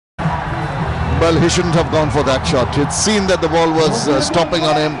Well, he shouldn't have gone for that shot. He'd seen that the ball was stopping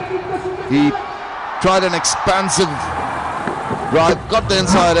on him. He tried an expansive drive, got the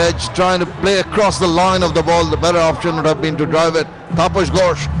inside edge, trying to play across the line of the ball. The better option would have been to drive it. Tapash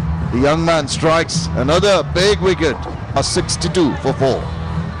Ghosh, the young man, strikes another big wicket. A 62 for 4.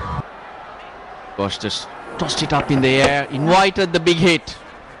 Ghosh just tossed it up in the air, invited the big hit.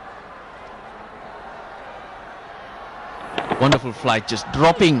 Wonderful flight, just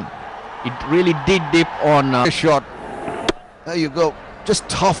dropping. It really did dip on a shot. There you go.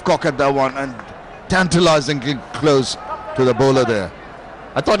 Just half cock at that one and tantalizingly close to the bowler there.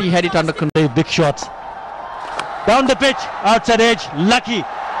 I thought he had it under control. Big shots. Down the pitch, outside edge. Lucky.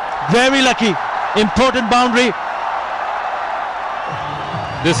 Very lucky. Important boundary.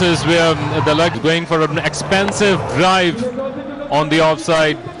 This is where the leg going for an expensive drive on the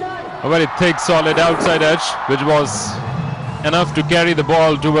offside. A very thick, solid outside edge, which was enough to carry the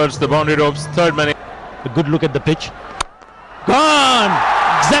ball towards the boundary ropes. Third man. A good look at the pitch. Gone!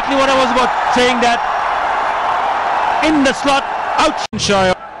 Exactly what I was about saying, that. In the slot, out.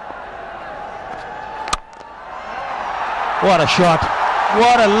 Shy. What a shot.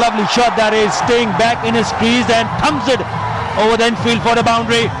 What a lovely shot that is. Staying back in his crease and thumbs it over the infield for the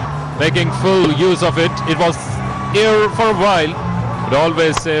boundary. Making full use of it. It was here for a while. But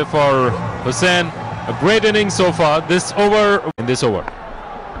always say for Hossain, a great innings so far. In this over.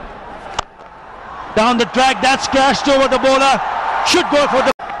 Down the track, that's crashed over the bowler. Should go for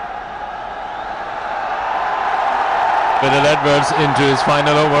the... Fidel Edwards into his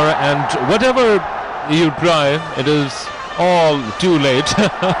final over, and whatever you try, it is all too late.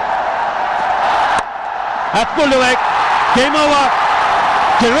 That's pulled away. Game over.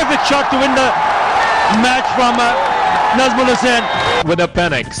 Terrific shot to win the match from Nazmul Hossain. With a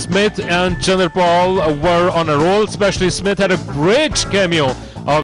panic, Smith and Chandrapal were on a roll. Especially Smith had a great cameo